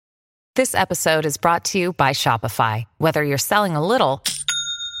This episode is brought to you by Shopify. Whether you're selling a little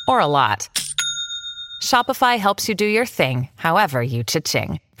or a lot, Shopify helps you do your thing, however you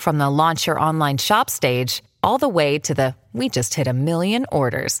cha-ching. From the launch your online shop stage, all the way to the we just hit 1 million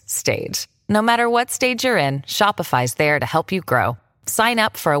orders stage. No matter what stage you're in, Shopify's there to help you grow. Sign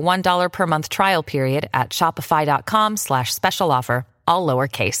up for a $1 per month trial period at shopify.com/special offer, all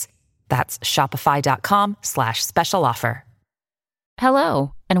lowercase. That's shopify.com/special offer.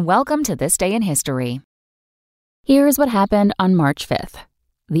 Hello, and welcome to This Day in History. Here's what happened on March 5th.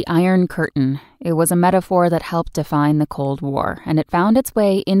 The Iron Curtain. It was a metaphor that helped define the Cold War, and it found its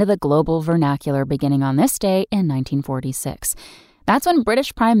way into the global vernacular beginning on this day in 1946. That's when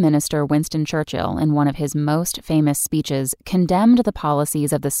British Prime Minister Winston Churchill, in one of his most famous speeches, condemned the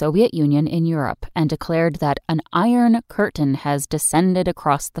policies of the Soviet Union in Europe and declared that an Iron Curtain has descended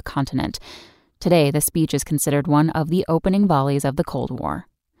across the continent. Today, the speech is considered one of the opening volleys of the Cold War.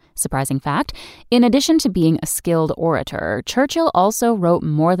 Surprising fact, in addition to being a skilled orator, Churchill also wrote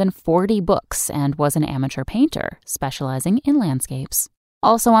more than 40 books and was an amateur painter, specializing in landscapes.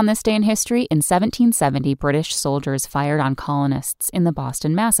 Also on this day in history, in 1770, British soldiers fired on colonists in the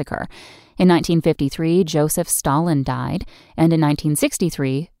Boston Massacre. In 1953, Joseph Stalin died, and in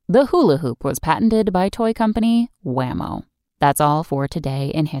 1963, the hula hoop was patented by toy company Wham-O. That's all for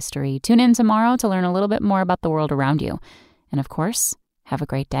today in history. Tune in tomorrow to learn a little bit more about the world around you. And of course, have a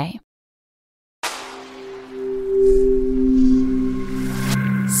great day.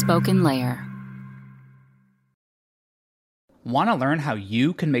 Spoken Layer. Want to learn how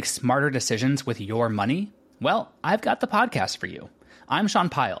you can make smarter decisions with your money? Well, I've got the podcast for you. I'm Sean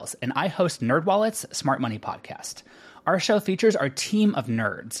Piles, and I host NerdWallet's Smart Money Podcast. Our show features our team of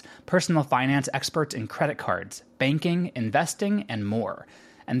nerds, personal finance experts in credit cards, banking, investing, and more.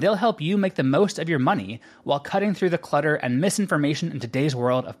 And they'll help you make the most of your money while cutting through the clutter and misinformation in today's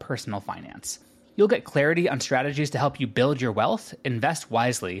world of personal finance. You'll get clarity on strategies to help you build your wealth, invest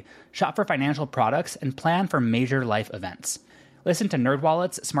wisely, shop for financial products, and plan for major life events. Listen to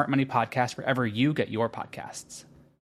NerdWallet's Smart Money Podcast wherever you get your podcasts.